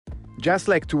Just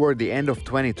like toward the end of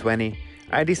 2020,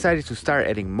 I decided to start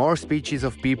adding more speeches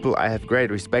of people I have great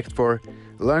respect for,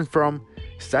 learn from,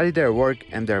 study their work,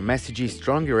 and their messages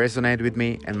strongly resonate with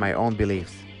me and my own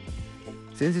beliefs.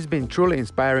 Since it's been truly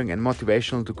inspiring and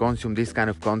motivational to consume this kind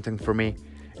of content for me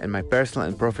and my personal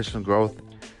and professional growth,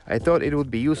 I thought it would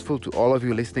be useful to all of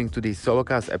you listening to these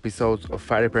solocast episodes of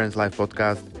Fiery Parents Life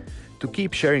podcast to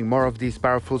keep sharing more of these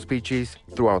powerful speeches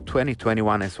throughout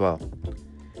 2021 as well.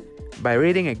 By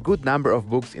reading a good number of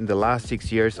books in the last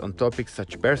 6 years on topics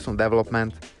such as personal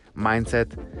development, mindset,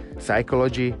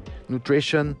 psychology,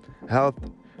 nutrition, health,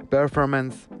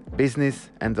 performance,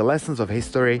 business, and the lessons of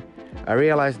history, I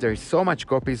realized there is so much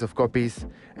copies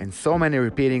and so many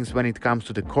repeatings when it comes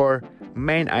to the core,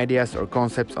 main ideas or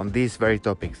concepts on these very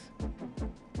topics.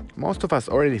 Most of us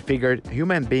already figured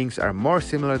human beings are more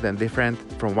similar than different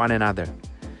from one another.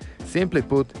 Simply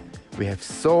put, we have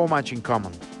so much in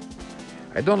common.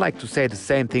 I don't like to say the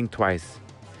same thing twice.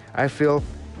 I feel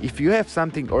if you have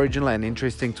something original and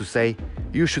interesting to say,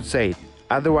 you should say it.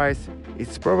 Otherwise,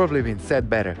 it's probably been said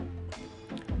better.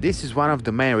 This is one of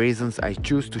the main reasons I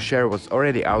choose to share what's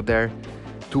already out there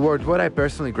toward what I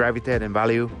personally gravitate and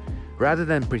value, rather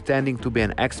than pretending to be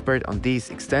an expert on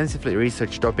these extensively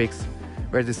researched topics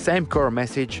where the same core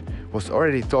message was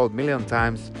already told a million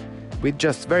times with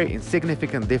just very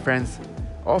insignificant difference,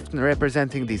 often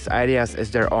representing these ideas as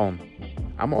their own.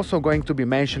 I'm also going to be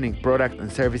mentioning products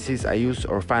and services I use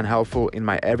or find helpful in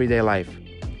my everyday life.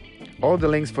 All the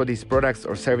links for these products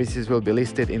or services will be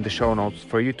listed in the show notes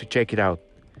for you to check it out.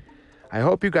 I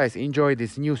hope you guys enjoy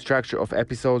this new structure of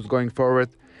episodes going forward,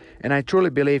 and I truly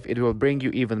believe it will bring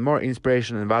you even more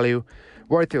inspiration and value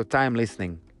worth your time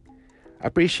listening.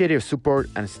 Appreciate your support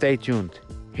and stay tuned.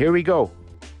 Here we go!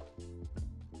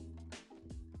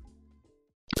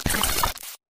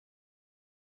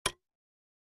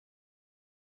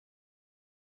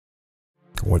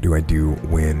 What do I do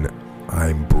when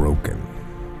I'm broken?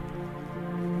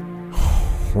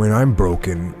 When I'm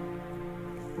broken,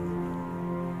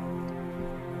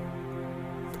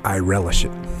 I relish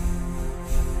it.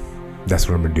 That's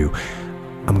what I'm gonna do.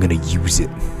 I'm gonna use it.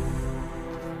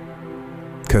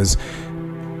 Because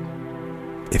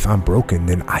if I'm broken,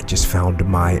 then I just found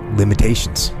my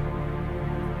limitations.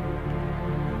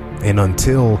 And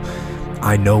until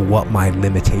I know what my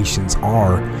limitations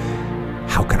are,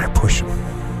 how can I push them?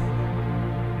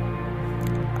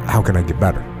 How can I get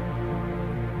better?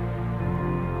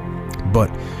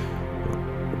 But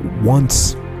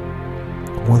once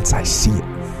I see it,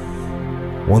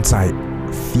 once I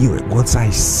feel it, once I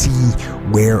see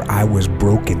where I was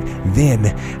broken, then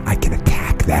I can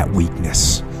attack that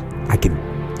weakness. I can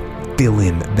fill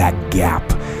in that gap.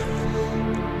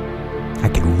 I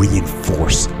can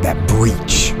reinforce that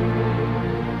breach.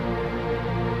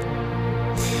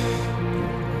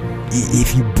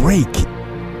 If you break,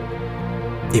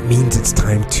 it means it's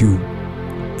time to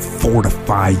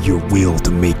fortify your will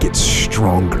to make it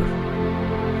stronger.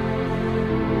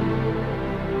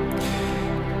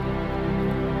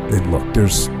 And look,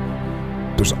 there's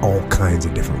all kinds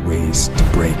of different ways to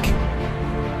break.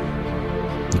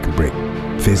 You can break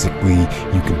physically,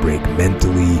 you can break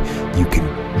mentally, you can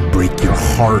break your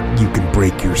heart, you can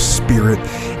break your spirit,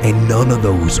 and none of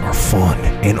those are fun,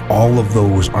 and all of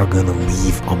those are gonna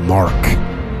leave a mark.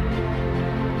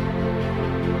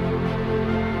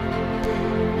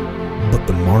 But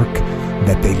the mark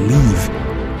that they leave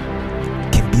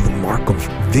can be the mark of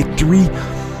victory,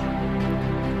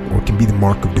 or it can be the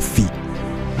mark of defeat.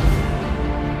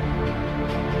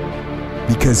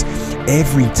 Because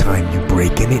every time you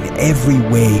break, and in every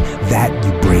way that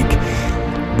you break,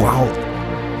 while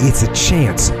it's a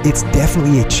chance, it's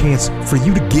definitely a chance for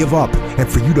you to give up and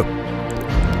for you to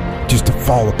just to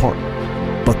fall apart.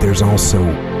 But there's also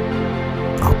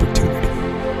opportunity.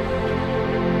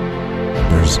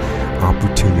 There's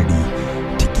opportunity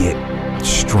to get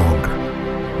stronger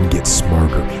and get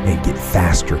smarter and get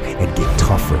faster and get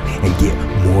tougher and get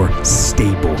more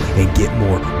stable and get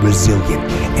more resilient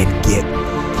and get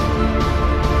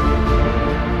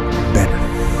better.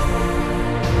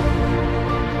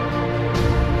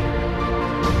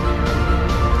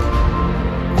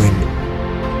 When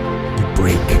you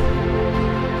break,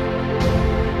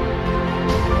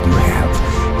 you have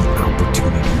the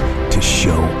opportunity to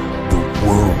show the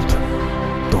world,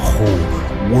 the whole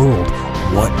world,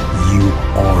 what you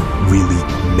are really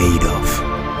made of.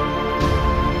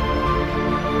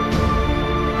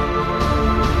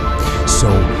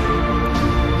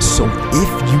 So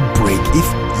if you break,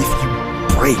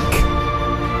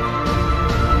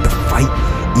 the fight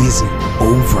isn't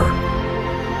over.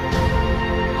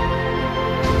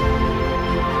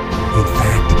 In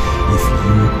fact, if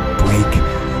you break,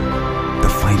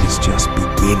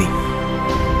 beginning.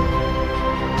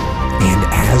 And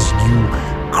as you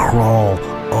crawl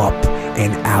up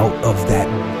and out of that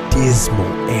dismal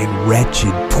and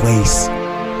wretched place,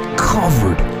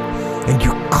 and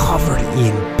you're covered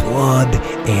in blood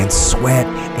and sweat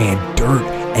and dirt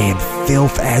and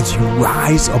filth as you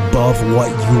rise above what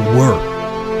you were.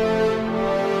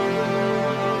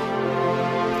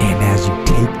 And as you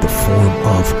take the form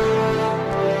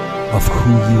of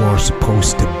who you are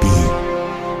supposed to be,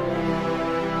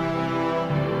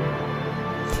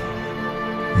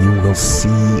 you will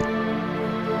see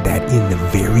that in the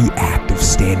very act of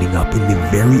standing up, in the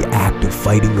very act of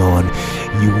fighting on,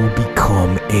 you will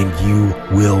become and you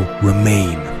will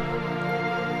remain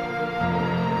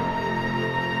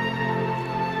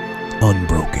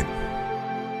unbroken.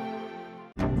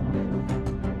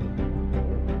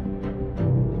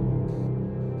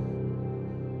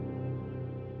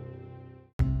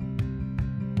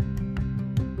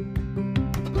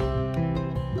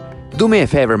 Do me a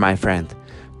favor, my friend.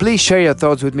 Please share your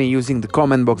thoughts with me using the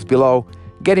comment box below.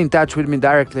 Get in touch with me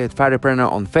directly at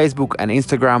Fighterpreneur on Facebook and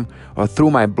Instagram, or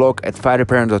through my blog at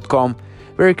fighterpreneur.com,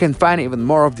 where you can find even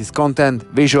more of this content,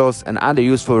 visuals and other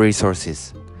useful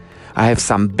resources. I have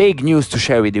some big news to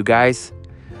share with you guys.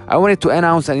 I wanted to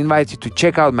announce and invite you to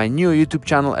check out my new YouTube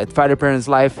channel at Fighterpreneur's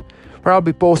Life, where I'll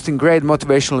be posting great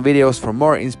motivational videos for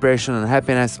more inspiration and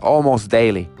happiness almost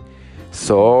daily.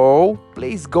 So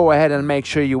please go ahead and make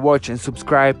sure you watch and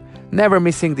subscribe, never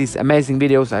missing these amazing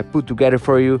videos I put together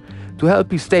for you to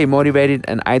help you stay motivated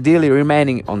and ideally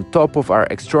remaining on top of our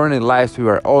extraordinary lives we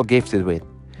are all gifted with.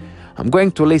 I'm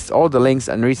going to list all the links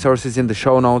and resources in the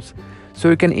show notes so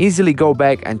you can easily go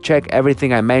back and check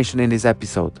everything I mentioned in this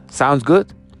episode. Sounds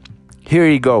good? Here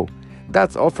you go.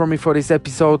 That's all from me for this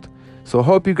episode. So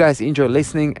hope you guys enjoy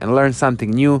listening and learn something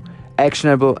new,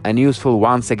 actionable and useful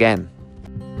once again.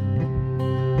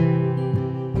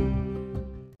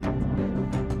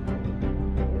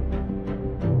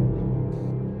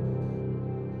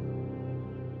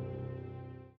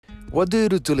 What do you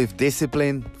do to live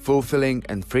disciplined, fulfilling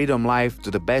and freedom life to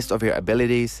the best of your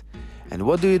abilities? And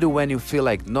what do you do when you feel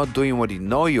like not doing what you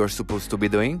know you're supposed to be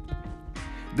doing?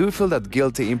 Do you feel that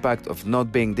guilty impact of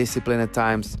not being disciplined at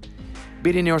times,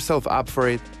 beating yourself up for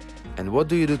it? And what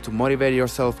do you do to motivate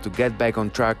yourself to get back on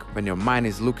track when your mind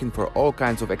is looking for all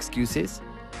kinds of excuses?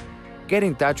 Get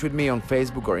in touch with me on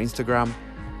Facebook or Instagram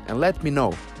and let me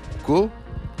know. Cool?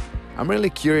 I'm really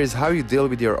curious how you deal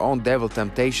with your own devil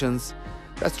temptations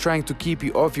that's trying to keep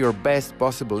you off your best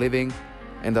possible living,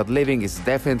 and that living is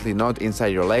definitely not inside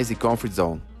your lazy comfort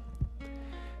zone.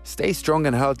 Stay strong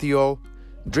and healthy, you all.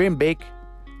 Dream big,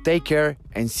 take care,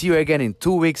 and see you again in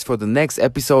 2 weeks for the next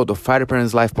episode of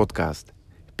Fighterpreneur's Life podcast.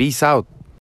 Peace out.